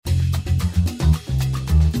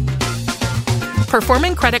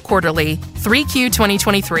Performing Credit Quarterly, 3Q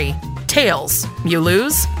 2023. Tails, you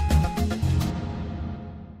lose?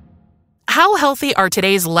 How healthy are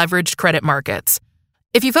today's leveraged credit markets?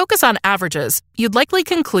 If you focus on averages, you'd likely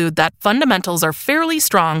conclude that fundamentals are fairly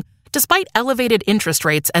strong despite elevated interest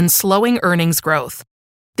rates and slowing earnings growth.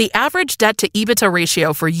 The average debt-to-EBITDA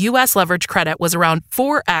ratio for U.S. leveraged credit was around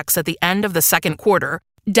 4x at the end of the second quarter,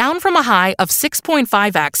 down from a high of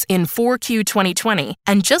 6.5x in 4Q 2020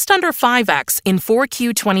 and just under 5x in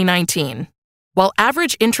 4Q 2019. While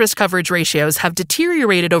average interest coverage ratios have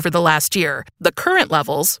deteriorated over the last year, the current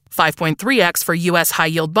levels, 5.3x for U.S.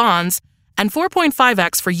 high-yield bonds and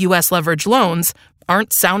 4.5x for U.S. leveraged loans,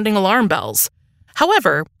 aren't sounding alarm bells.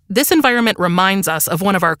 However, this environment reminds us of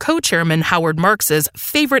one of our co-chairman Howard Marks's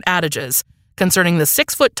favorite adages concerning the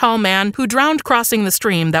 6-foot-tall man who drowned crossing the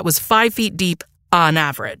stream that was 5 feet deep on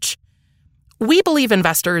average. We believe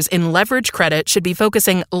investors in leveraged credit should be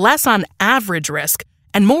focusing less on average risk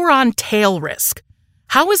and more on tail risk.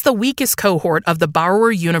 How is the weakest cohort of the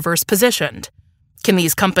borrower universe positioned? Can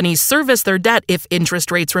these companies service their debt if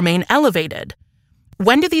interest rates remain elevated?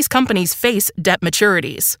 When do these companies face debt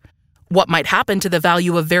maturities? What might happen to the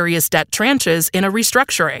value of various debt tranches in a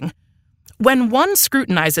restructuring? When one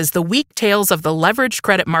scrutinizes the weak tails of the leveraged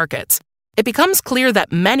credit markets, it becomes clear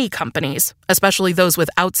that many companies, especially those with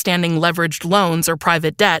outstanding leveraged loans or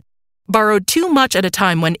private debt, borrowed too much at a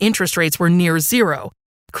time when interest rates were near zero,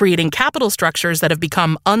 creating capital structures that have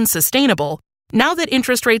become unsustainable now that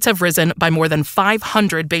interest rates have risen by more than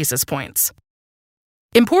 500 basis points.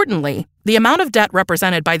 Importantly, the amount of debt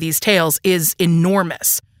represented by these tails is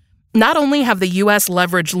enormous. Not only have the U.S.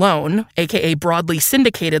 leveraged loan, aka broadly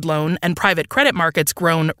syndicated loan, and private credit markets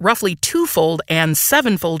grown roughly twofold and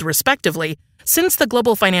sevenfold respectively since the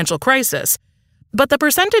global financial crisis, but the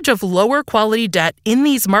percentage of lower quality debt in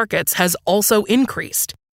these markets has also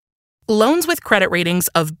increased. Loans with credit ratings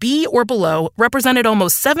of B or below represented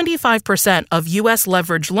almost 75% of U.S.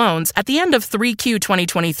 leveraged loans at the end of 3Q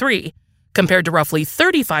 2023, compared to roughly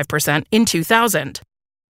 35% in 2000.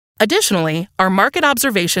 Additionally, our market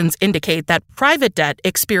observations indicate that private debt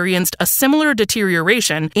experienced a similar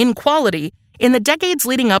deterioration in quality in the decades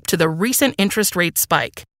leading up to the recent interest rate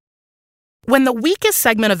spike. When the weakest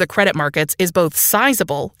segment of the credit markets is both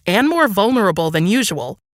sizable and more vulnerable than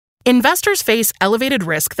usual, investors face elevated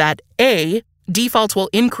risk that A, defaults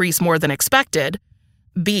will increase more than expected,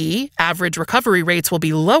 B, average recovery rates will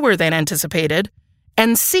be lower than anticipated,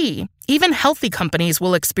 and C, even healthy companies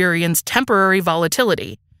will experience temporary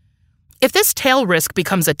volatility. If this tail risk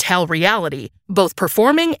becomes a tail reality, both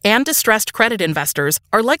performing and distressed credit investors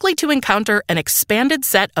are likely to encounter an expanded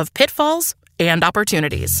set of pitfalls and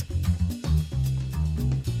opportunities.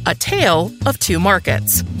 A tale of two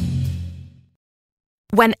markets.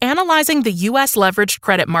 When analyzing the U.S. leveraged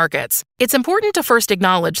credit markets, it's important to first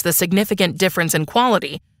acknowledge the significant difference in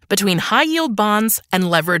quality between high-yield bonds and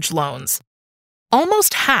leveraged loans.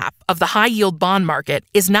 Almost half of the high-yield bond market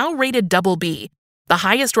is now rated BB, the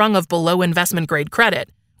highest rung of below investment-grade credit,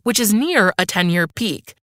 which is near a 10-year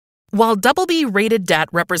peak. While BB-rated debt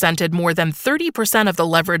represented more than 30% of the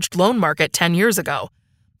leveraged loan market 10 years ago,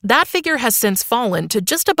 that figure has since fallen to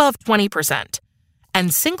just above 20%,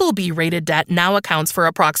 and single B-rated debt now accounts for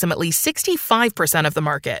approximately 65% of the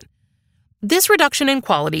market. This reduction in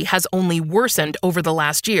quality has only worsened over the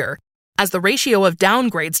last year, as the ratio of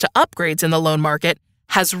downgrades to upgrades in the loan market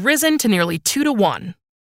has risen to nearly 2-to-1.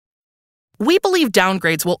 We believe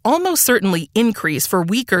downgrades will almost certainly increase for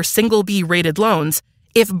weaker single B-rated loans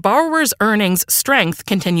if borrowers' earnings strength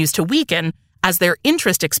continues to weaken as their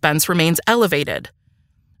interest expense remains elevated.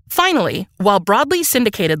 Finally, while broadly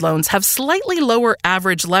syndicated loans have slightly lower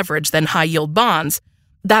average leverage than high-yield bonds,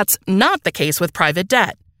 that's not the case with private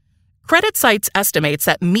debt. Credit Sites estimates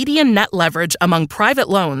that median net leverage among private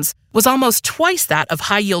loans was almost twice that of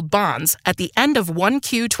high-yield bonds at the end of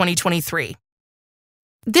 1Q 2023.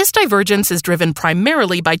 This divergence is driven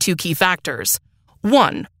primarily by two key factors.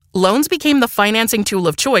 One, loans became the financing tool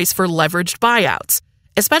of choice for leveraged buyouts,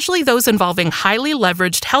 especially those involving highly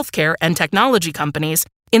leveraged healthcare and technology companies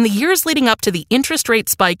in the years leading up to the interest rate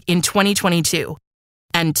spike in 2022.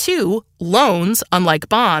 And two, loans, unlike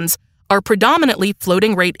bonds, are predominantly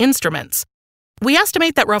floating rate instruments. We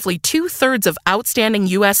estimate that roughly 2/3 of outstanding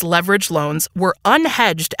U.S. leveraged loans were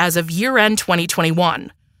unhedged as of year-end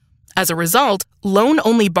 2021. As a result,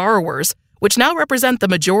 loan-only borrowers, which now represent the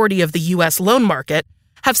majority of the U.S. loan market,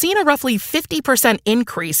 have seen a roughly 50%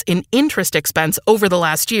 increase in interest expense over the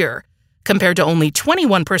last year, compared to only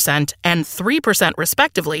 21% and 3%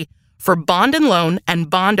 respectively for bond and loan and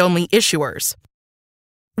bond-only issuers.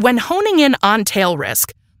 When honing in on tail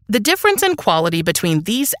risk, The difference in quality between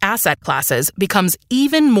these asset classes becomes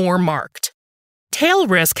even more marked. Tail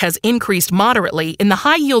risk has increased moderately in the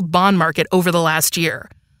high-yield bond market over the last year.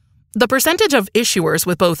 The percentage of issuers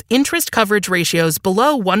with both interest coverage ratios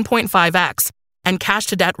below 1.5x and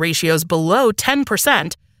cash-to-debt ratios below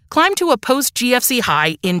 10% climbed to a post-GFC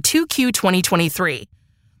high in 2Q 2023.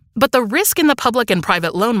 But the risk in the public and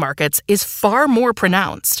private loan markets is far more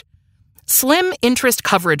pronounced. Slim interest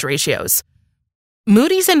coverage ratios.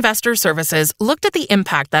 Moody's Investor Services looked at the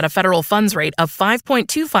impact that a federal funds rate of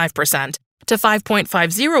 5.25% to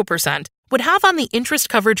 5.50% would have on the interest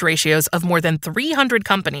coverage ratios of more than 300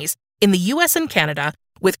 companies in the U.S. and Canada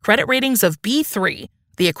with credit ratings of B3,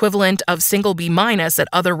 the equivalent of single B- at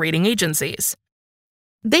other rating agencies.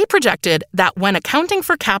 They projected that when accounting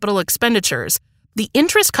for capital expenditures, the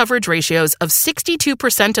interest coverage ratios of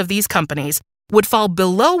 62% of these companies would fall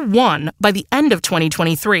below 1 by the end of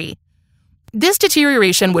 2023. This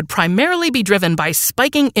deterioration would primarily be driven by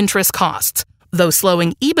spiking interest costs, though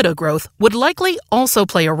slowing EBITDA growth would likely also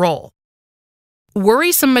play a role.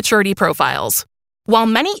 Worrisome maturity profiles. While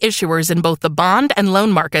many issuers in both the bond and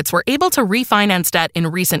loan markets were able to refinance debt in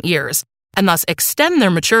recent years, and thus extend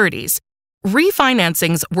their maturities,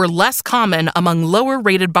 refinancings were less common among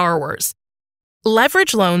lower-rated borrowers.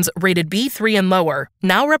 Leverage loans rated B3 and lower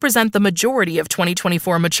now represent the majority of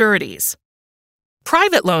 2024 maturities.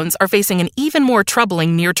 Private loans are facing an even more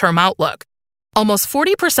troubling near-term outlook. Almost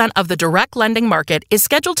 40% of the direct lending market is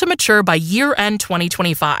scheduled to mature by year-end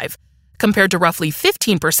 2025, compared to roughly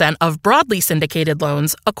 15% of broadly syndicated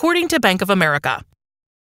loans, according to Bank of America.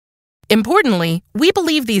 Importantly, we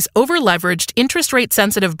believe these over-leveraged, interest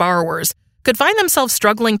rate-sensitive borrowers could find themselves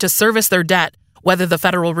struggling to service their debt, whether the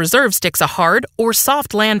Federal Reserve sticks a hard or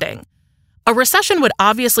soft landing. A recession would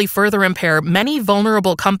obviously further impair many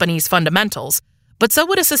vulnerable companies' fundamentals, but so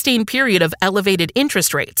would a sustained period of elevated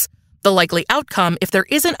interest rates, the likely outcome if there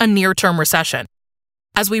isn't a near-term recession.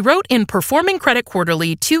 As we wrote in Performing Credit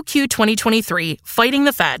Quarterly 2Q 2023, Fighting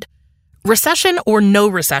the Fed, recession or no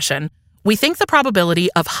recession, we think the probability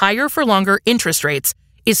of higher for longer interest rates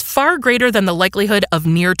is far greater than the likelihood of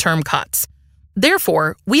near-term cuts.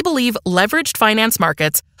 Therefore, we believe leveraged finance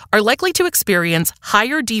markets are likely to experience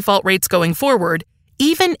higher default rates going forward,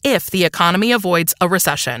 even if the economy avoids a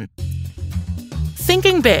recession.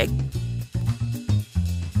 Thinking big.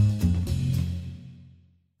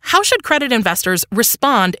 How should credit investors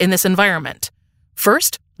respond in this environment?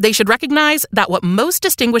 First, they should recognize that what most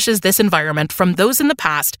distinguishes this environment from those in the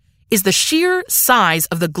past is the sheer size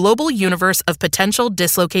of the global universe of potential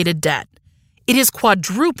dislocated debt. It has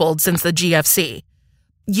quadrupled since the GFC.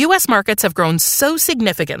 U.S. markets have grown so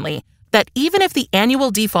significantly that even if the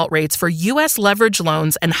annual default rates for U.S. leveraged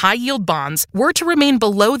loans and high-yield bonds were to remain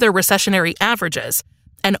below their recessionary averages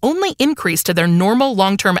and only increase to their normal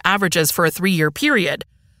long-term averages for a 3-year period,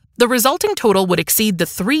 the resulting total would exceed the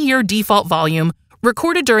 3-year default volume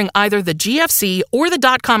recorded during either the GFC or the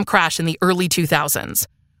dot-com crash in the early 2000s.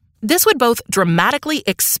 This would both dramatically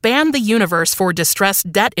expand the universe for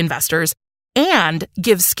distressed debt investors and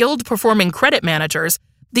give skilled performing credit managers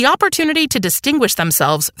the opportunity to distinguish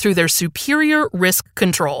themselves through their superior risk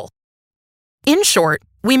control. In short,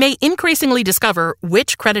 we may increasingly discover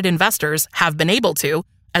which credit investors have been able to,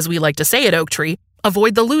 as we like to say at Oaktree,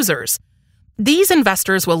 avoid the losers. These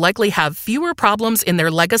investors will likely have fewer problems in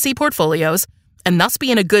their legacy portfolios and thus be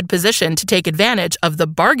in a good position to take advantage of the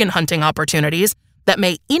bargain hunting opportunities that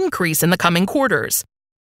may increase in the coming quarters.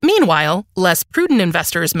 Meanwhile, less prudent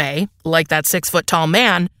investors may, like that 6-foot-tall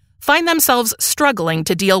man, find themselves struggling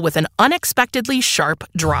to deal with an unexpectedly sharp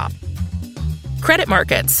drop. Credit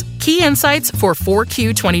markets. Key insights for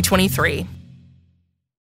 4Q 2023.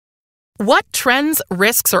 What trends,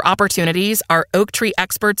 risks, or opportunities are Oaktree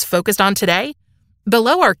experts focused on today?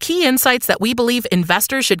 Below are key insights that we believe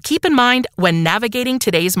investors should keep in mind when navigating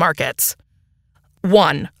today's markets.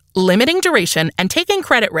 1. Limiting duration and taking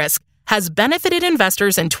credit risk has benefited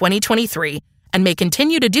investors in 2023 and may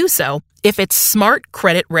continue to do so if it's smart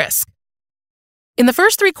credit risk. In the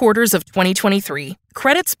first 3 quarters of 2023,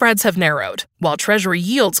 credit spreads have narrowed, while Treasury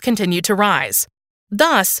yields continue to rise.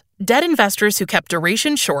 Thus, debt investors who kept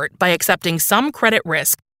duration short by accepting some credit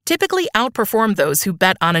risk typically outperform those who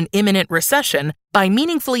bet on an imminent recession by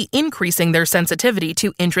meaningfully increasing their sensitivity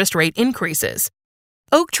to interest rate increases.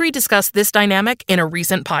 Oaktree discussed this dynamic in a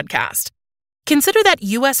recent podcast. Consider that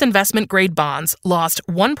U.S. investment-grade bonds lost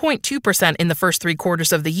 1.2% in the first 3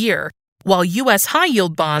 quarters of the year, while U.S.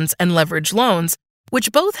 high-yield bonds and leveraged loans,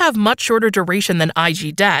 which both have much shorter duration than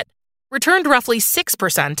IG debt, returned roughly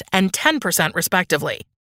 6% and 10% respectively.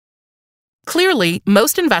 Clearly,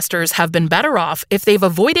 most investors have been better off if they've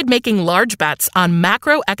avoided making large bets on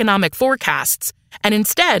macroeconomic forecasts and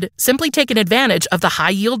instead simply taken advantage of the high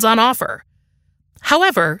yields on offer.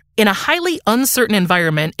 However, in a highly uncertain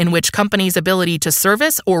environment in which companies' ability to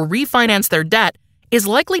service or refinance their debt is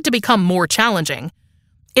likely to become more challenging,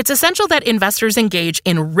 it's essential that investors engage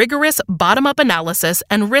in rigorous bottom-up analysis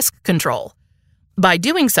and risk control. By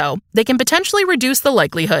doing so, they can potentially reduce the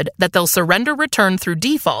likelihood that they'll surrender return through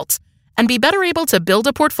defaults and be better able to build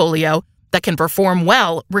a portfolio that can perform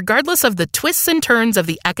well regardless of the twists and turns of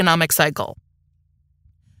the economic cycle.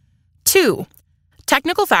 2.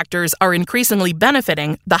 Technical factors are increasingly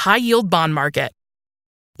benefiting the high-yield bond market.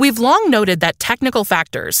 We've long noted that technical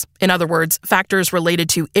factors, in other words, factors related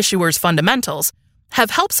to issuers' fundamentals,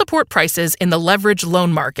 have helped support prices in the leveraged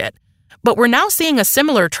loan market, but we're now seeing a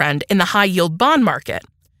similar trend in the high-yield bond market.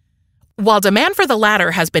 While demand for the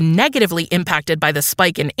latter has been negatively impacted by the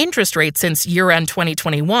spike in interest rates since year-end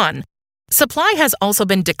 2021, supply has also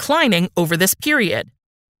been declining over this period.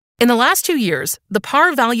 In the last 2 years, the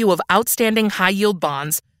par value of outstanding high-yield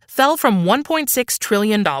bonds fell from $1.6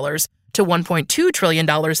 trillion to $1.2 trillion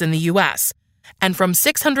in the U.S., and from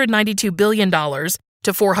 $692 billion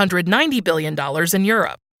to $490 billion in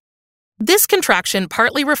Europe. This contraction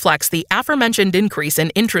partly reflects the aforementioned increase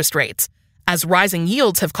in interest rates, as rising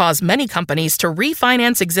yields have caused many companies to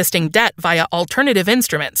refinance existing debt via alternative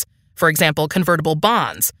instruments, for example, convertible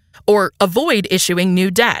bonds, or avoid issuing new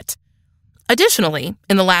debt. Additionally,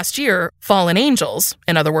 in the last year, fallen angels,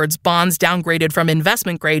 in other words, bonds downgraded from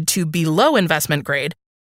investment grade to below investment grade,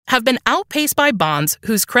 have been outpaced by bonds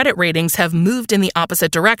whose credit ratings have moved in the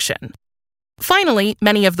opposite direction. Finally,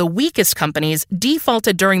 many of the weakest companies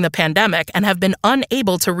defaulted during the pandemic and have been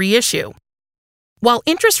unable to reissue. While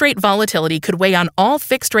interest rate volatility could weigh on all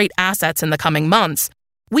fixed-rate assets in the coming months,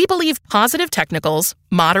 we believe positive technicals,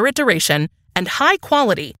 moderate duration, and high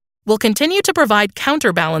quality will continue to provide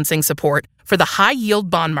counterbalancing support for the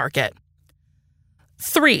high-yield bond market.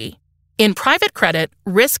 3. In private credit,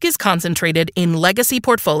 risk is concentrated in legacy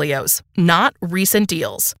portfolios, not recent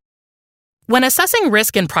deals. When assessing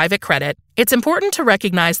risk in private credit, it's important to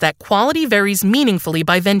recognize that quality varies meaningfully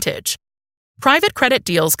by vintage. Private credit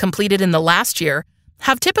deals completed in the last year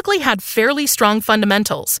have typically had fairly strong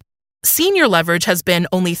fundamentals. Senior leverage has been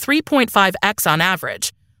only 3.5x on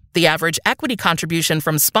average. The average equity contribution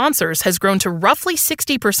from sponsors has grown to roughly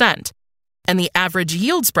 60%, and the average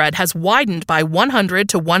yield spread has widened by 100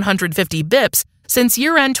 to 150 bips since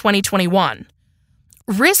year-end 2021.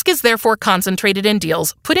 Risk is therefore concentrated in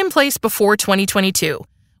deals put in place before 2022,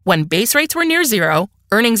 when base rates were near zero,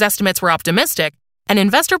 earnings estimates were optimistic, and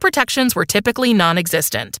investor protections were typically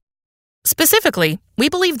non-existent. Specifically, we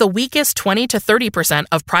believe the weakest 20 to 30%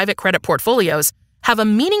 of private credit portfolios have a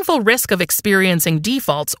meaningful risk of experiencing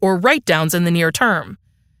defaults or write-downs in the near term.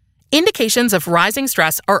 Indications of rising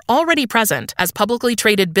stress are already present as publicly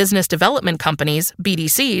traded business development companies,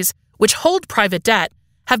 BDCs, which hold private debt,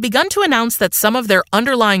 have begun to announce that some of their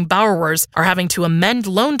underlying borrowers are having to amend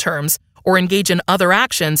loan terms or engage in other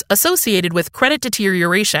actions associated with credit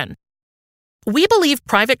deterioration. We believe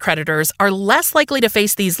private creditors are less likely to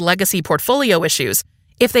face these legacy portfolio issues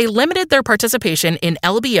if they limited their participation in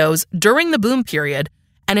LBOs during the boom period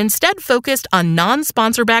and instead focused on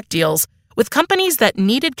non-sponsor-backed deals with companies that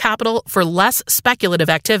needed capital for less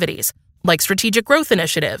speculative activities, like strategic growth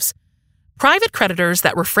initiatives. Private creditors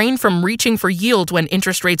that refrained from reaching for yield when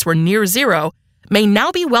interest rates were near zero may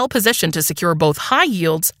now be well positioned to secure both high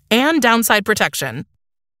yields and downside protection.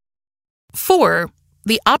 4.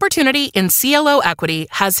 The opportunity in CLO equity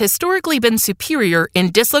has historically been superior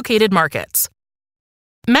in dislocated markets.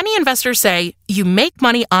 Many investors say you make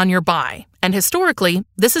money on your buy, and historically,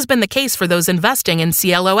 this has been the case for those investing in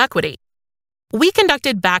CLO equity. We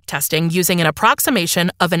conducted backtesting using an approximation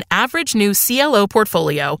of an average new CLO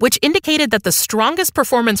portfolio, which indicated that the strongest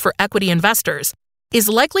performance for equity investors is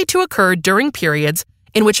likely to occur during periods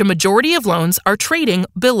in which a majority of loans are trading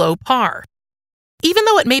below par. Even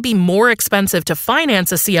though it may be more expensive to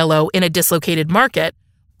finance a CLO in a dislocated market,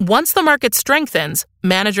 once the market strengthens,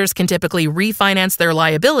 managers can typically refinance their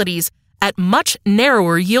liabilities at much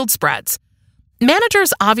narrower yield spreads.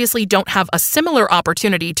 Managers obviously don't have a similar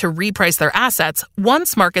opportunity to reprice their assets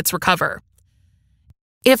once markets recover.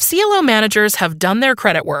 If CLO managers have done their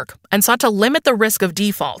credit work and sought to limit the risk of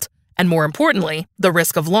default, and more importantly, the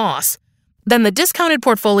risk of loss, then the discounted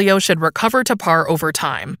portfolio should recover to par over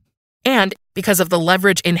time. And because of the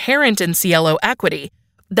leverage inherent in CLO equity,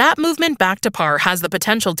 that movement back to par has the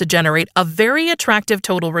potential to generate a very attractive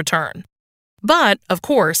total return. But, of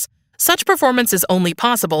course, such performance is only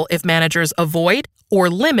possible if managers avoid or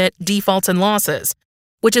limit defaults and losses,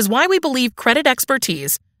 which is why we believe credit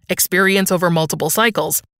expertise, experience over multiple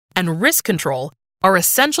cycles, and risk control are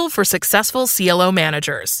essential for successful CLO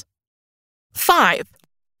managers. 5.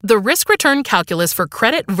 The risk-return calculus for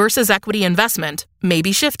credit versus equity investment may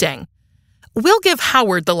be shifting. We'll give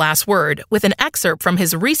Howard the last word with an excerpt from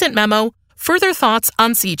his recent memo, Further Thoughts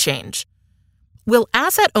on Sea Change. Will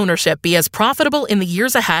asset ownership be as profitable in the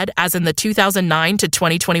years ahead as in the 2009 to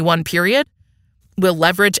 2021 period? Will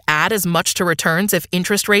leverage add as much to returns if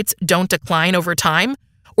interest rates don't decline over time,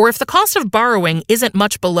 or if the cost of borrowing isn't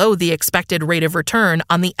much below the expected rate of return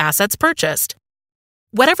on the assets purchased?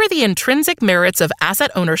 Whatever the intrinsic merits of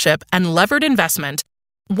asset ownership and levered investment,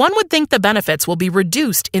 one would think the benefits will be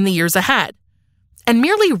reduced in the years ahead. And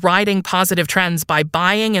merely riding positive trends by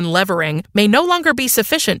buying and levering may no longer be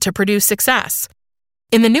sufficient to produce success.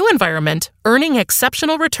 In the new environment, earning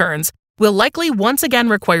exceptional returns will likely once again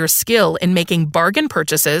require skill in making bargain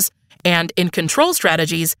purchases and, in control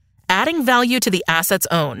strategies, adding value to the assets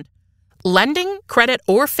owned. Lending, credit,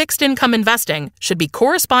 or fixed income investing should be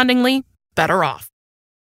correspondingly better off.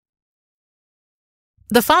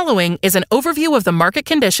 The following is an overview of the market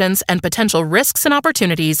conditions and potential risks and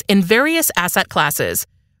opportunities in various asset classes.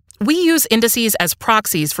 We use indices as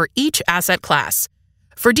proxies for each asset class.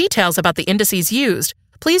 For details about the indices used,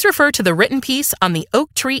 please refer to the written piece on the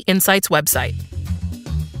Oaktree Insights website.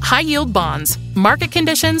 High-yield bonds, market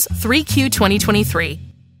conditions 3Q 2023.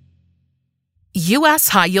 U.S.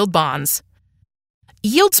 high-yield bonds.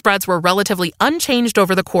 Yield spreads were relatively unchanged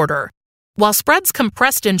over the quarter. While spreads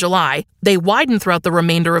compressed in July, they widened throughout the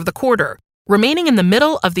remainder of the quarter, remaining in the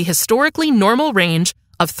middle of the historically normal range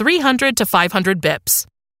of 300 to 500 bips.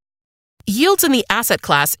 Yields in the asset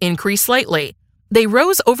class increased slightly. They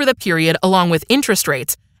rose over the period along with interest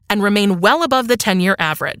rates and remain well above the 10-year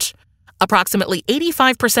average. Approximately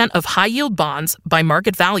 85% of high-yield bonds, by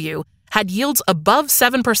market value, had yields above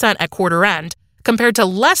 7% at quarter end, compared to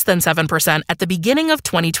less than 7% at the beginning of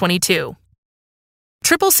 2022.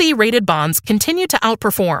 CCC-rated bonds continued to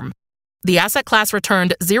outperform. The asset class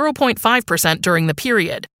returned 0.5% during the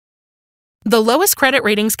period. The lowest credit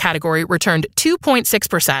ratings category returned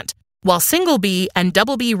 2.6%, while single B and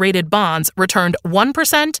double B rated bonds returned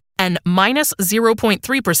 1% and minus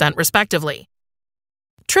 0.3% respectively.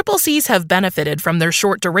 CCCs have benefited from their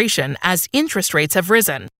short duration as interest rates have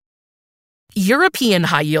risen. European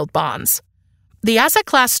high-yield bonds. The asset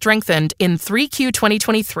class strengthened in 3Q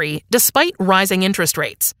 2023 despite rising interest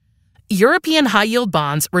rates. European high-yield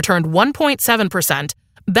bonds returned 1.7%,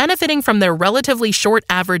 benefiting from their relatively short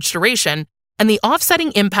average duration and the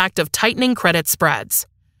offsetting impact of tightening credit spreads.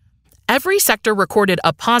 Every sector recorded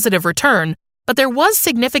a positive return, but there was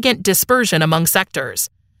significant dispersion among sectors.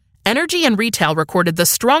 Energy and retail recorded the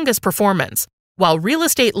strongest performance, while real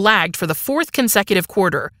estate lagged for the fourth consecutive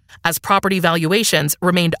quarter as property valuations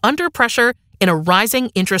remained under pressure in a rising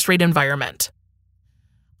interest rate environment.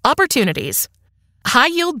 Opportunities.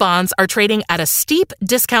 High-yield bonds are trading at a steep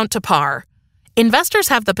discount to par. Investors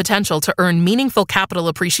have the potential to earn meaningful capital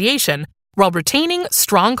appreciation while retaining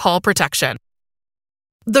strong call protection.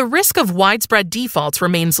 The risk of widespread defaults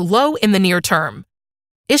remains low in the near term.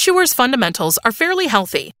 Issuers' fundamentals are fairly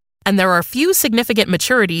healthy, and there are few significant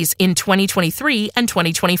maturities in 2023 and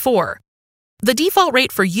 2024. The default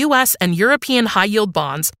rate for U.S. and European high-yield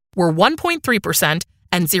bonds were 1.3%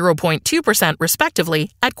 and 0.2%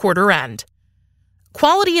 respectively at quarter end.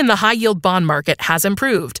 Quality in the high-yield bond market has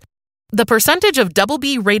improved. The percentage of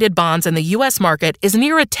BB-rated bonds in the U.S. market is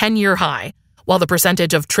near a 10-year high, while the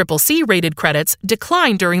percentage of CCC-rated credits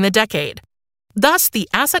declined during the decade. Thus, the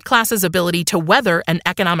asset class's ability to weather an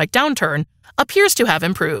economic downturn appears to have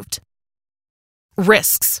improved.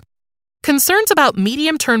 Risks. Concerns about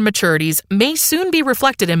medium-term maturities may soon be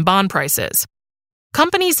reflected in bond prices.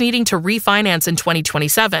 Companies needing to refinance in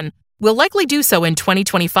 2027 will likely do so in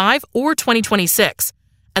 2025 or 2026,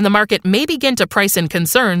 and the market may begin to price in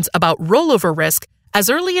concerns about rollover risk as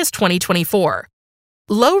early as 2024.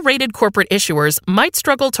 Low-rated corporate issuers might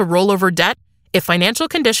struggle to roll over debt if financial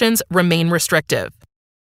conditions remain restrictive.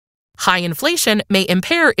 High inflation may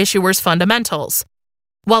impair issuers' fundamentals.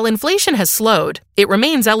 While inflation has slowed, it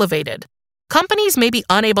remains elevated. Companies may be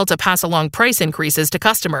unable to pass along price increases to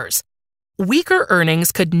customers. Weaker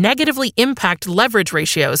earnings could negatively impact leverage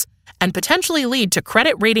ratios and potentially lead to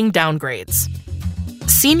credit rating downgrades.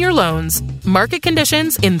 Senior loans, market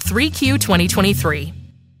conditions in 3Q 2023.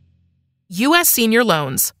 U.S. senior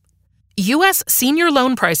loans. U.S. senior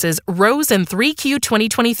loan prices rose in 3Q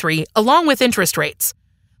 2023 along with interest rates.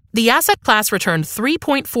 The asset class returned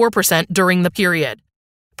 3.4% during the period.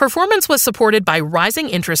 Performance was supported by rising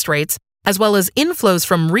interest rates, as well as inflows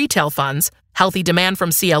from retail funds, healthy demand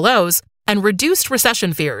from CLOs, and reduced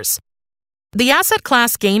recession fears. The asset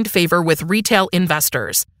class gained favor with retail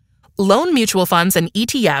investors. Loan mutual funds and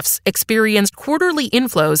ETFs experienced quarterly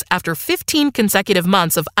inflows after 15 consecutive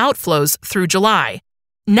months of outflows through July.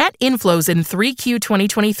 Net inflows in 3Q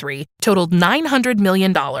 2023 totaled $900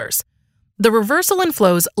 million. The reversal in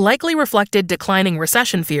flows likely reflected declining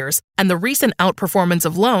recession fears and the recent outperformance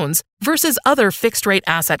of loans versus other fixed-rate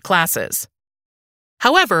asset classes.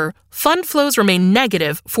 However, fund flows remain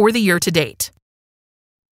negative for the year to date.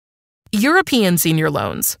 European senior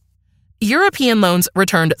loans. European loans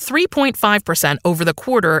returned 3.5% over the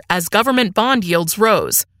quarter as government bond yields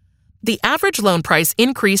rose. The average loan price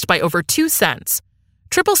increased by over 2 cents.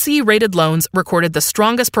 CCC-rated loans recorded the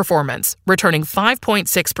strongest performance, returning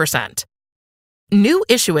 5.6%. New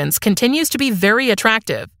issuance continues to be very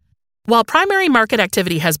attractive. While primary market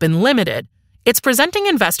activity has been limited, it's presenting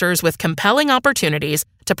investors with compelling opportunities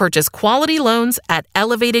to purchase quality loans at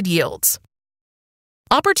elevated yields.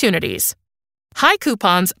 Opportunities. High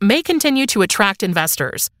coupons may continue to attract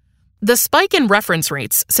investors. The spike in reference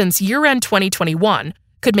rates since year-end 2021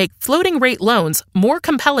 could make floating-rate loans more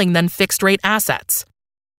compelling than fixed-rate assets.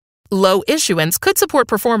 Low issuance could support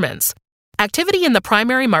performance. Activity in the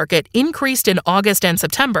primary market increased in August and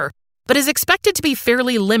September, but is expected to be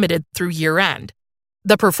fairly limited through year-end.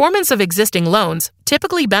 The performance of existing loans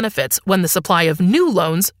typically benefits when the supply of new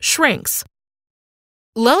loans shrinks.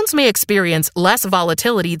 Loans may experience less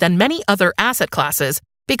volatility than many other asset classes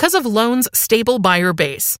because of loans' stable buyer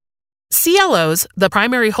base. CLOs, the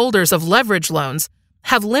primary holders of leverage loans,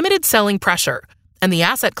 have limited selling pressure, and the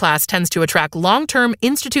asset class tends to attract long-term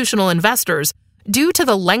institutional investors due to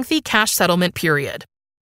the lengthy cash settlement period.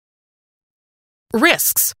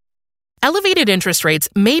 Risks. Elevated interest rates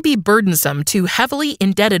may be burdensome to heavily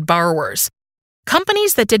indebted borrowers.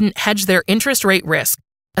 Companies that didn't hedge their interest rate risk,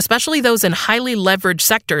 especially those in highly leveraged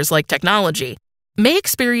sectors like technology, may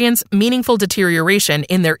experience meaningful deterioration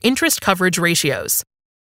in their interest coverage ratios.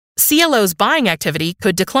 CLOs' buying activity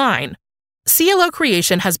could decline. CLO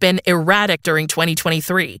creation has been erratic during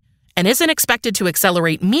 2023 and isn't expected to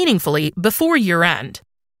accelerate meaningfully before year-end.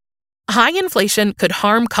 High inflation could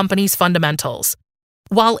harm companies' fundamentals.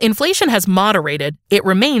 While inflation has moderated, it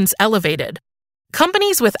remains elevated.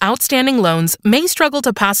 Companies with outstanding loans may struggle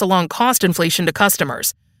to pass along cost inflation to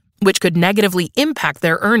customers, which could negatively impact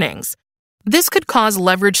their earnings. This could cause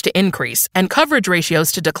leverage to increase and coverage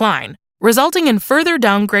ratios to decline, resulting in further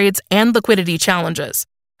downgrades and liquidity challenges.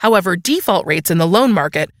 However, default rates in the loan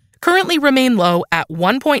market currently remain low at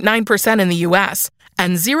 1.9% in the US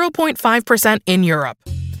and 0.5% in Europe.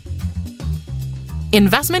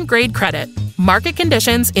 Investment-grade credit. Market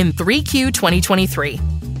conditions in 3Q 2023.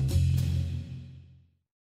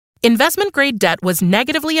 Investment-grade debt was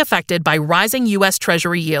negatively affected by rising U.S.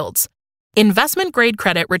 Treasury yields. Investment-grade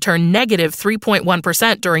credit returned negative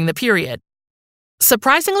 3.1% during the period.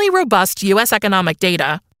 Surprisingly robust U.S. economic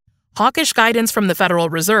data, hawkish guidance from the Federal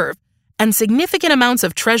Reserve, and significant amounts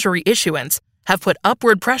of Treasury issuance have put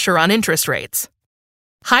upward pressure on interest rates.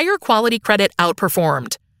 Higher quality credit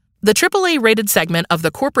outperformed. The AAA-rated segment of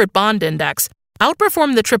the corporate bond index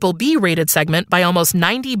outperformed the BBB-rated segment by almost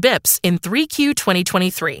 90 bips in 3Q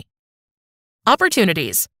 2023.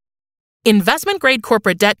 Opportunities. Investment-grade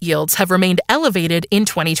corporate debt yields have remained elevated in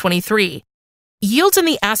 2023. Yields in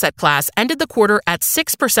the asset class ended the quarter at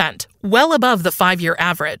 6%, well above the 5-year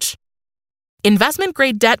average.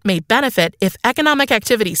 Investment-grade debt may benefit if economic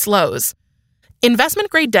activity slows.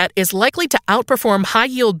 Investment-grade debt is likely to outperform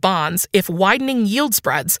high-yield bonds if widening yield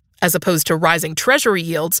spreads, as opposed to rising Treasury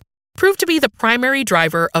yields, prove to be the primary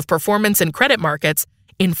driver of performance in credit markets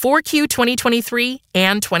in 4Q 2023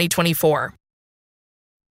 and 2024.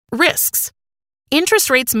 Risks. Interest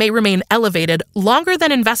rates may remain elevated longer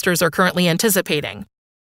than investors are currently anticipating.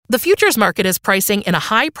 The futures market is pricing in a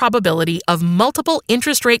high probability of multiple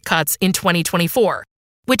interest rate cuts in 2024,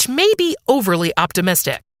 which may be overly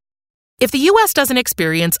optimistic. If the U.S. doesn't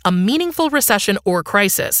experience a meaningful recession or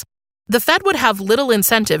crisis, the Fed would have little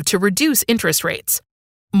incentive to reduce interest rates.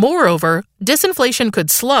 Moreover, disinflation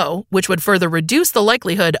could slow, which would further reduce the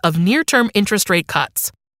likelihood of near-term interest rate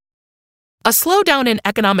cuts. A slowdown in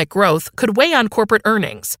economic growth could weigh on corporate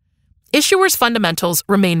earnings. Issuers' fundamentals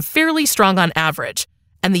remain fairly strong on average,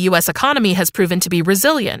 and the U.S. economy has proven to be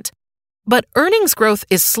resilient. But earnings growth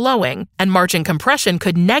is slowing, and margin compression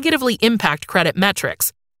could negatively impact credit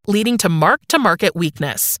metrics, leading to mark-to-market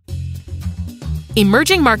weakness.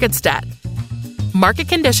 Emerging markets debt. Market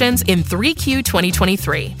conditions in 3Q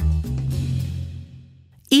 2023.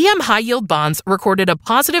 EM high-yield bonds recorded a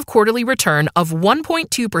positive quarterly return of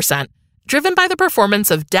 1.2%, driven by the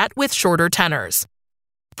performance of debt with shorter tenors.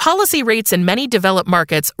 Policy rates in many developed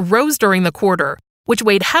markets rose during the quarter, which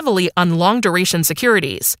weighed heavily on long-duration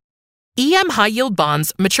securities. EM high-yield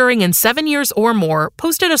bonds maturing in 7 years or more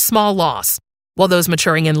posted a small loss, while those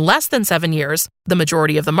maturing in less than 7 years, the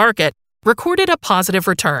majority of the market, recorded a positive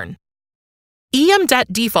return. EM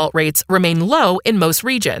debt default rates remain low in most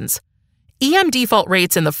regions. EM default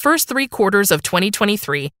rates in the first 3 quarters of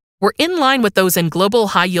 2023 were in line with those in global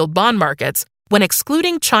high-yield bond markets when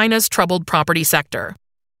excluding China's troubled property sector.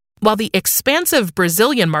 While the expansive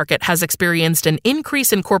Brazilian market has experienced an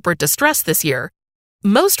increase in corporate distress this year,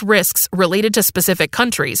 most risks related to specific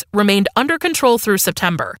countries remained under control through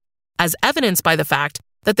September, as evidenced by the fact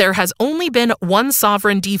that there has only been one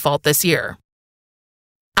sovereign default this year.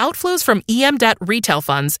 Outflows from EM debt retail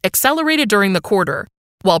funds accelerated during the quarter,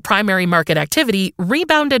 while primary market activity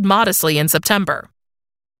rebounded modestly in September.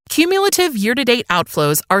 Cumulative year-to-date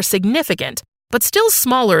outflows are significant, but still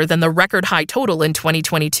smaller than the record high total in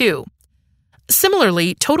 2022.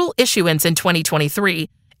 Similarly, total issuance in 2023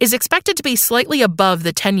 is expected to be slightly above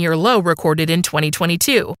the 10-year low recorded in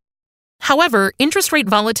 2022. However, interest rate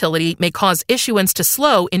volatility may cause issuance to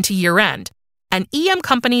slow into year-end, and EM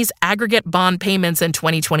companies' aggregate bond payments in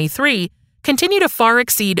 2023 continue to far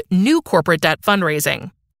exceed new corporate debt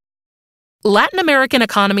fundraising. Latin American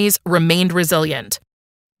economies remained resilient.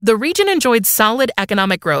 The region enjoyed solid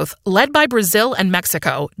economic growth led by Brazil and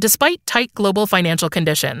Mexico despite tight global financial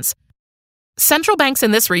conditions. Central banks in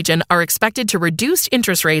this region are expected to reduce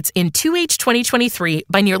interest rates in 2H 2023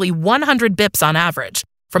 by nearly 100 bips on average,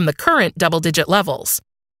 from the current double-digit levels.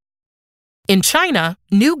 In China,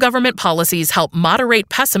 new government policies help moderate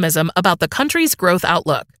pessimism about the country's growth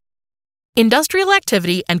outlook. Industrial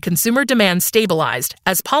activity and consumer demand stabilized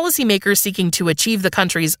as policymakers seeking to achieve the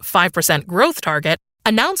country's 5% growth target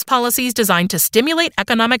announced policies designed to stimulate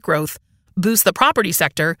economic growth, boost the property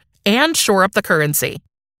sector, and shore up the currency.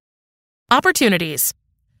 Opportunities.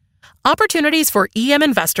 Opportunities for EM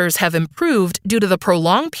investors have improved due to the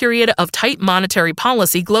prolonged period of tight monetary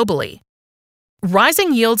policy globally.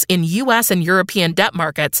 Rising yields in U.S. and European debt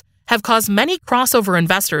markets have caused many crossover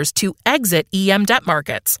investors to exit EM debt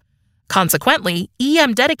markets. Consequently,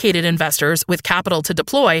 EM-dedicated investors with capital to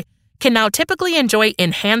deploy can now typically enjoy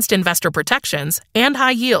enhanced investor protections and high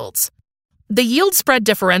yields. The yield spread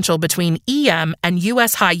differential between EM and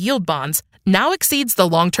U.S. high-yield bonds now exceeds the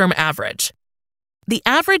long-term average. The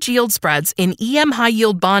average yield spreads in EM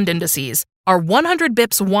high-yield bond indices are 100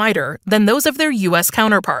 bips wider than those of their U.S.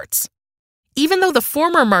 counterparts. Even though the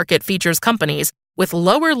former market features companies with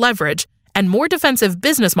lower leverage and more defensive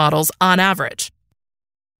business models on average.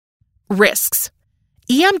 Risks.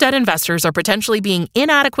 EM debt investors are potentially being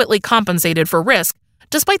inadequately compensated for risk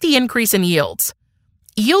despite the increase in yields.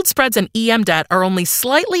 Yield spreads in EM debt are only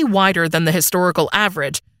slightly wider than the historical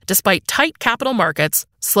average despite tight capital markets,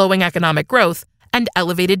 slowing economic growth, and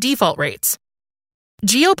elevated default rates.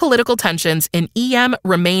 Geopolitical tensions in EM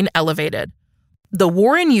remain elevated. The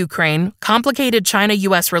war in Ukraine, complicated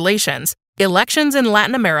China-US relations, elections in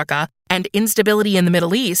Latin America, and instability in the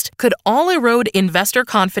Middle East could all erode investor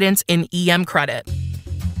confidence in EM credit.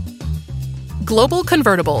 Global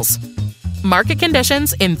convertibles. Market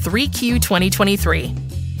conditions in 3Q 2023.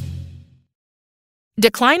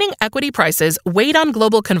 Declining equity prices weighed on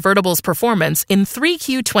global convertibles performance in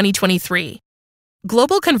 3Q 2023.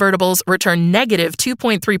 Global convertibles returned negative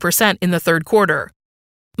 2.3% in the third quarter.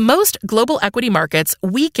 Most global equity markets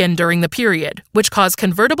weakened during the period, which caused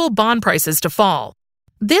convertible bond prices to fall.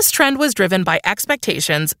 This trend was driven by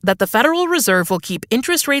expectations that the Federal Reserve will keep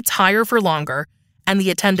interest rates higher for longer and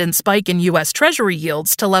the attendant spike in U.S. Treasury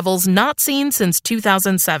yields to levels not seen since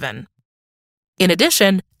 2007. In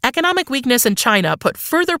addition, economic weakness in China put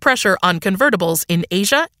further pressure on convertibles in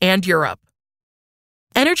Asia and Europe.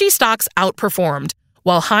 Energy stocks outperformed,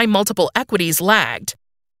 while high multiple equities lagged.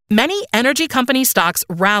 Many energy company stocks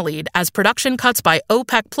rallied as production cuts by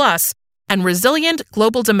OPEC+ and resilient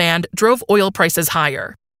global demand drove oil prices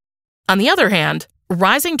higher. On the other hand,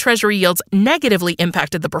 rising Treasury yields negatively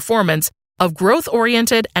impacted the performance of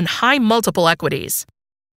growth-oriented and high multiple equities.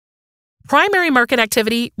 Primary market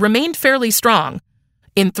activity remained fairly strong.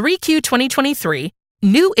 In 3Q 2023,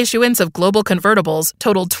 new issuance of global convertibles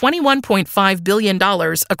totaled $21.5 billion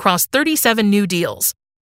across 37 new deals.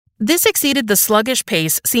 This exceeded the sluggish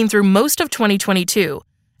pace seen through most of 2022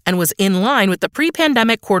 and was in line with the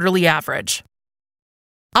pre-pandemic quarterly average.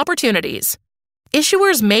 Opportunities.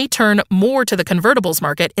 Issuers may turn more to the convertibles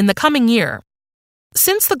market in the coming year.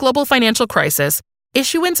 Since the global financial crisis,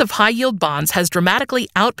 issuance of high-yield bonds has dramatically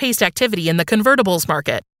outpaced activity in the convertibles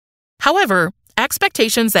market. However,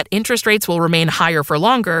 expectations that interest rates will remain higher for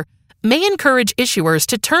longer may encourage issuers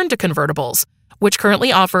to turn to convertibles, which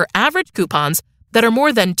currently offer average coupons that are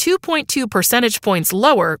more than 2.2 percentage points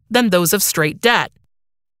lower than those of straight debt.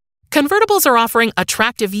 Convertibles are offering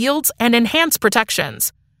attractive yields and enhanced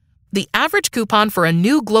protections. The average coupon for a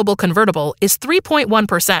new global convertible is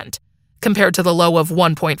 3.1%, compared to the low of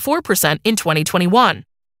 1.4% in 2021.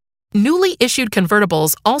 Newly issued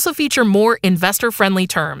convertibles also feature more investor-friendly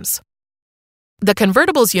terms. The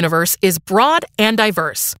convertibles universe is broad and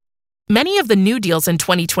diverse. Many of the new deals in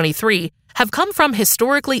 2023 have come from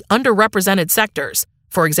historically underrepresented sectors,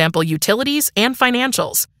 for example, utilities and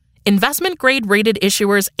financials, investment-grade rated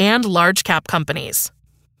issuers, and large-cap companies.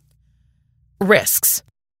 Risks.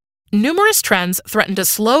 Numerous trends threaten to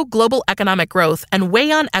slow global economic growth and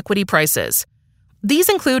weigh on equity prices. These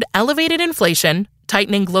include elevated inflation,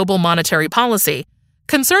 tightening global monetary policy,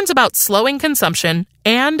 concerns about slowing consumption,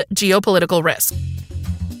 and geopolitical risk.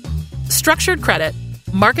 Structured credit.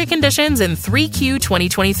 Market conditions in 3Q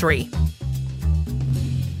 2023.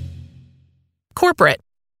 Corporate.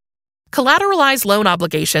 Collateralized loan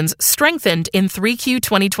obligations strengthened in 3Q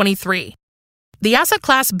 2023. The asset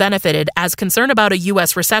class benefited as concern about a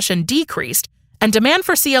U.S. recession decreased and demand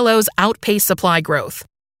for CLOs outpaced supply growth.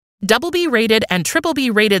 BB-rated and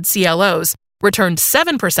BBB-rated CLOs returned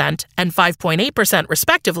 7% and 5.8%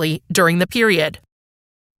 respectively during the period.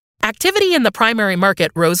 Activity in the primary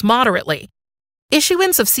market rose moderately.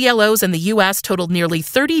 Issuance of CLOs in the U.S. totaled nearly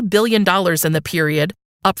 $30 billion in the period,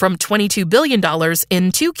 up from $22 billion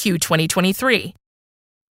in 2Q 2023.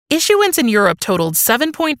 Issuance in Europe totaled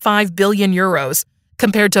 7.5 billion euros,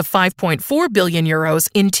 compared to 5.4 billion euros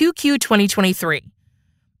in 2Q 2023.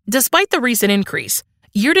 Despite the recent increase,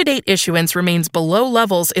 year-to-date issuance remains below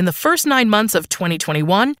levels in the first 9 months of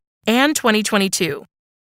 2021 and 2022.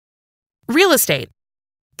 Real estate.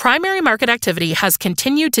 Primary market activity has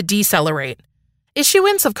continued to decelerate.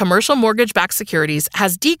 Issuance of commercial mortgage-backed securities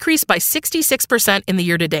has decreased by 66% in the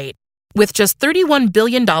year-to-date, with just $31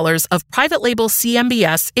 billion of private label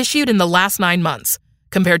CMBS issued in the last 9 months,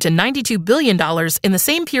 compared to $92 billion in the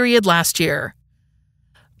same period last year.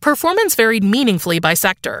 Performance varied meaningfully by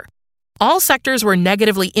sector. All sectors were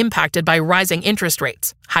negatively impacted by rising interest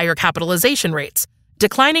rates, higher capitalization rates,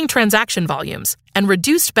 declining transaction volumes, and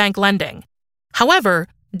reduced bank lending. However,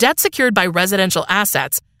 debt secured by residential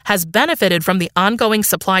assets has benefited from the ongoing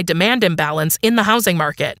supply-demand imbalance in the housing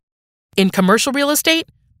market. In commercial real estate,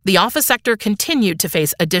 the office sector continued to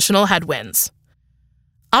face additional headwinds.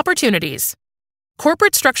 Opportunities.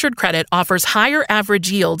 Corporate structured credit offers higher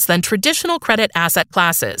average yields than traditional credit asset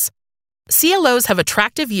classes. CLOs have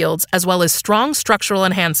attractive yields as well as strong structural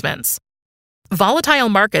enhancements. Volatile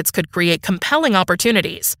markets could create compelling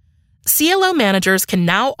opportunities. CLO managers can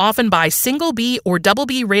now often buy single B or double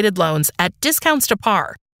B rated loans at discounts to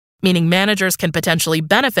par, meaning managers can potentially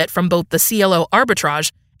benefit from both the CLO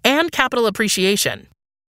arbitrage and capital appreciation.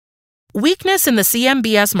 Weakness in the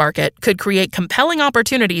CMBS market could create compelling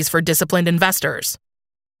opportunities for disciplined investors.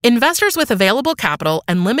 Investors with available capital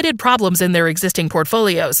and limited problems in their existing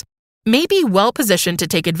portfolios may be well positioned to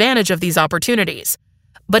take advantage of these opportunities.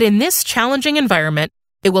 But in this challenging environment,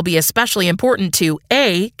 it will be especially important to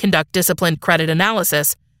A. conduct disciplined credit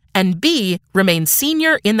analysis, and B. remain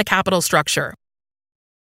senior in the capital structure.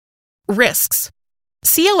 Risks.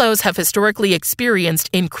 CLOs have historically experienced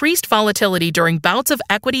increased volatility during bouts of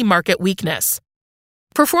equity market weakness.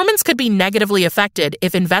 Performance could be negatively affected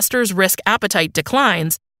if investors' risk appetite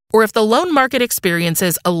declines or if the loan market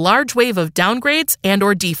experiences a large wave of downgrades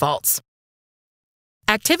and/or defaults.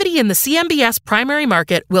 Activity in the CMBS primary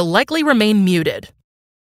market will likely remain muted.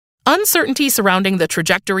 Uncertainty surrounding the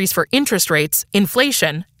trajectories for interest rates,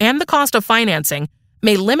 inflation, and the cost of financing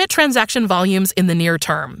may limit transaction volumes in the near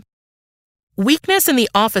term. Weakness in the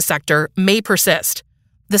office sector may persist.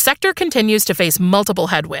 The sector continues to face multiple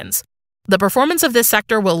headwinds. The performance of this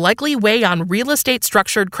sector will likely weigh on real estate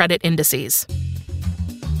structured credit indices.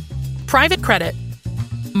 Private credit.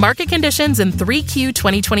 Market conditions in 3Q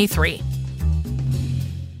 2023.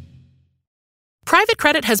 Private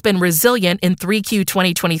credit has been resilient in 3Q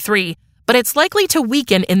 2023, but it's likely to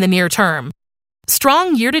weaken in the near term.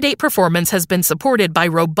 Strong year-to-date performance has been supported by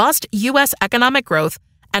robust U.S. economic growth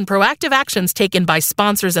and proactive actions taken by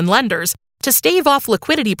sponsors and lenders to stave off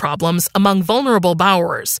liquidity problems among vulnerable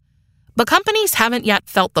borrowers. But companies haven't yet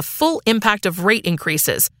felt the full impact of rate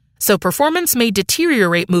increases, so performance may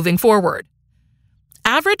deteriorate moving forward.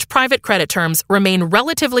 Average private credit terms remain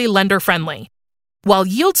relatively lender-friendly. While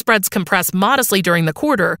yield spreads compress modestly during the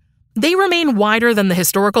quarter, they remain wider than the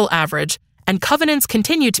historical average, and covenants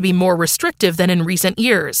continue to be more restrictive than in recent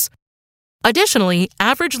years. Additionally,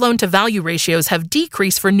 average loan-to-value ratios have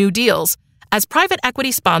decreased for new deals, as private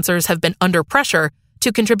equity sponsors have been under pressure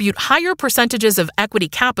to contribute higher percentages of equity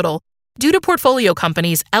capital due to portfolio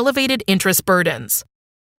companies' elevated interest burdens.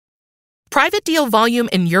 Private deal volume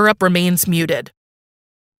in Europe remains muted.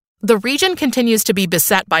 The region continues to be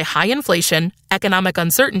beset by high inflation, economic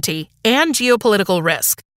uncertainty, and geopolitical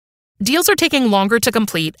risk. Deals are taking longer to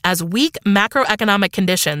complete as weak macroeconomic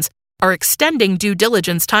conditions are extending due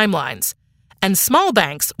diligence timelines, and small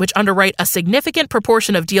banks, which underwrite a significant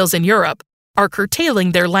proportion of deals in Europe, are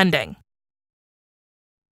curtailing their lending.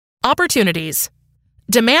 Opportunities.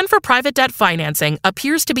 Demand for private debt financing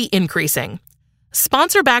appears to be increasing.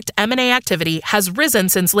 Sponsor-backed M&A activity has risen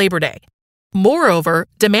since Labor Day. Moreover,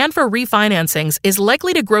 demand for refinancings is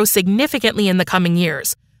likely to grow significantly in the coming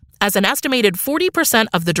years, as an estimated 40%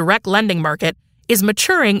 of the direct lending market is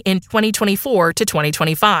maturing in 2024 to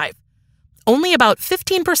 2025. Only about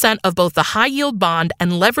 15% of both the high-yield bond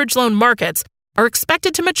and leverage loan markets are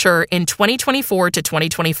expected to mature in 2024 to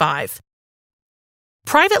 2025.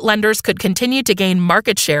 Private lenders could continue to gain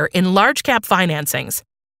market share in large-cap financings.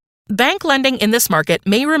 Bank lending in this market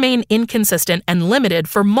may remain inconsistent and limited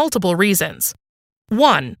for multiple reasons.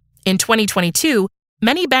 1. In 2022,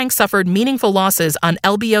 many banks suffered meaningful losses on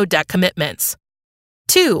LBO debt commitments.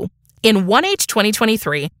 2. In 1H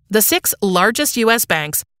 2023, the 6 largest U.S.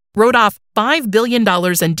 banks wrote off $5 billion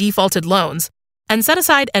in defaulted loans and set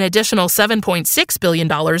aside an additional $7.6 billion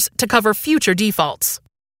to cover future defaults.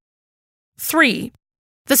 3.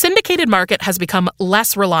 The syndicated market has become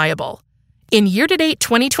less reliable. In year-to-date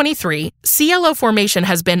 2023, CLO formation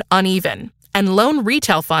has been uneven, and loan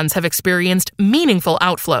retail funds have experienced meaningful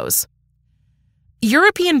outflows.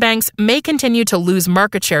 European banks may continue to lose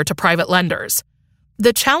market share to private lenders.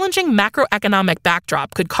 The challenging macroeconomic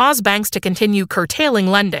backdrop could cause banks to continue curtailing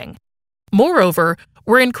lending. Moreover,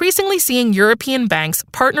 we're increasingly seeing European banks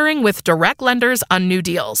partnering with direct lenders on new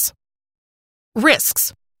deals.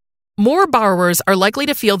 Risks. More borrowers are likely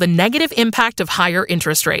to feel the negative impact of higher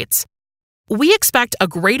interest rates. We expect a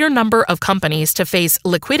greater number of companies to face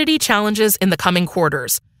liquidity challenges in the coming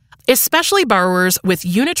quarters, especially borrowers with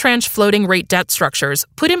unitranche floating rate debt structures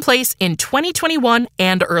put in place in 2021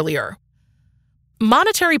 and earlier.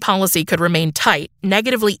 Monetary policy could remain tight,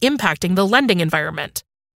 negatively impacting the lending environment.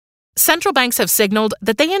 Central banks have signaled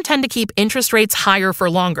that they intend to keep interest rates higher for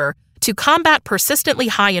longer to combat persistently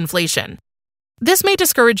high inflation. This may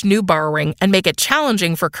discourage new borrowing and make it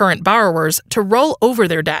challenging for current borrowers to roll over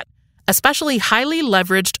their debt, especially highly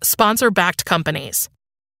leveraged sponsor-backed companies.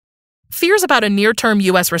 Fears about a near-term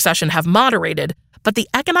U.S. recession have moderated, but the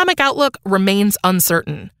economic outlook remains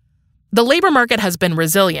uncertain. The labor market has been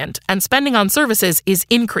resilient, and spending on services is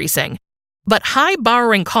increasing. But high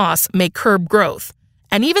borrowing costs may curb growth,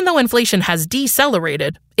 and even though inflation has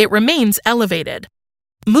decelerated, it remains elevated.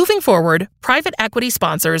 Moving forward, private equity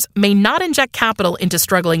sponsors may not inject capital into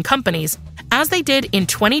struggling companies as they did in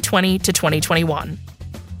 2020 to 2021.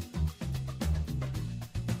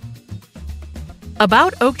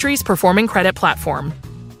 About Oaktree's performing credit platform.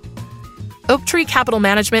 Oaktree Capital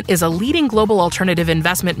Management is a leading global alternative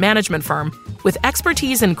investment management firm with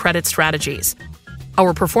expertise in credit strategies.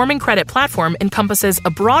 Our performing credit platform encompasses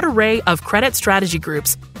a broad array of credit strategy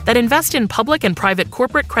groups that invest in public and private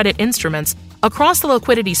corporate credit instruments across the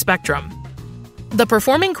liquidity spectrum. The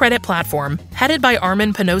performing credit platform, headed by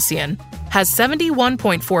Armen Panosian, has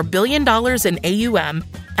 $71.4 billion in AUM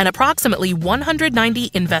and approximately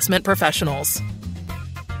 190 investment professionals.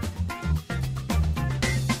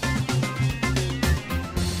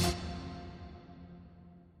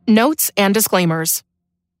 Notes and disclaimers.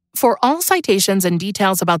 For all citations and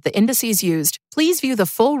details about the indices used, please view the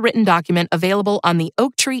full written document available on the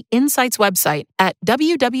Oaktree Insights website at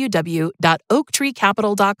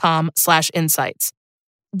www.oaktreecapital.com/insights.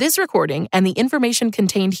 This recording and the information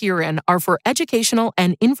contained herein are for educational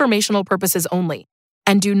and informational purposes only,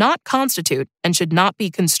 and do not constitute and should not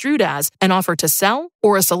be construed as an offer to sell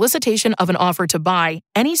or a solicitation of an offer to buy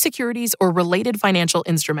any securities or related financial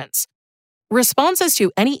instruments. Responses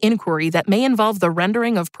to any inquiry that may involve the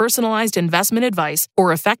rendering of personalized investment advice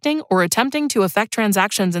or affecting or attempting to affect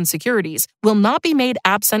transactions in securities will not be made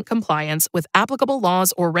absent compliance with applicable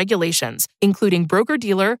laws or regulations, including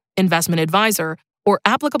broker-dealer, investment advisor, or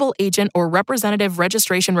applicable agent or representative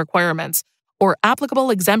registration requirements, or applicable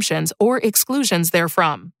exemptions or exclusions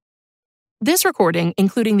therefrom. This recording,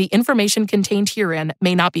 including the information contained herein,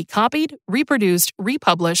 may not be copied, reproduced,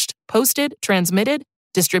 republished, posted, transmitted,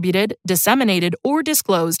 distributed, disseminated, or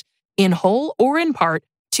disclosed, in whole or in part,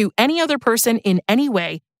 to any other person in any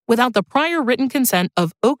way without the prior written consent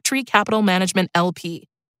of Oaktree Capital Management LP,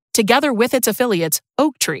 together with its affiliates,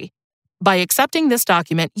 Oaktree. By accepting this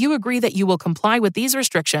document, you agree that you will comply with these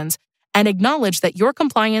restrictions and acknowledge that your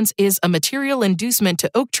compliance is a material inducement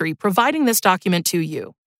to Oaktree providing this document to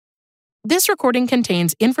you. This recording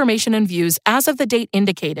contains information and views as of the date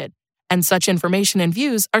indicated, and such information and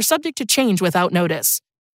views are subject to change without notice.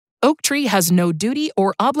 Oaktree has no duty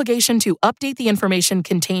or obligation to update the information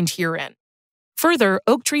contained herein. Further,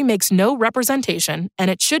 Oaktree makes no representation,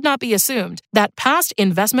 and it should not be assumed, that past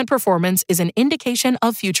investment performance is an indication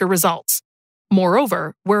of future results.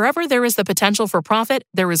 Moreover, wherever there is the potential for profit,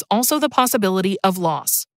 there is also the possibility of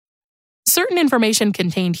loss. Certain information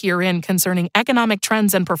contained herein concerning economic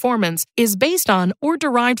trends and performance is based on or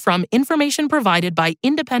derived from information provided by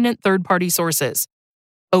independent third-party sources.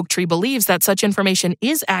 Oaktree believes that such information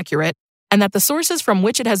is accurate and that the sources from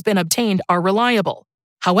which it has been obtained are reliable.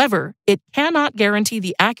 However, it cannot guarantee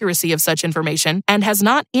the accuracy of such information and has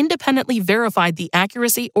not independently verified the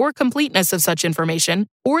accuracy or completeness of such information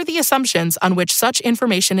or the assumptions on which such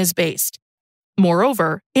information is based.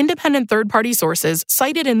 Moreover, independent third-party sources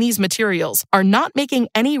cited in these materials are not making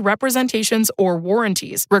any representations or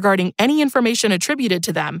warranties regarding any information attributed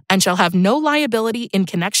to them and shall have no liability in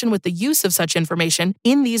connection with the use of such information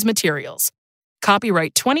in these materials.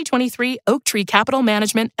 Copyright 2023 Oaktree Capital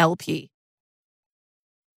Management, LP.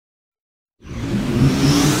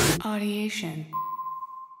 Audiation.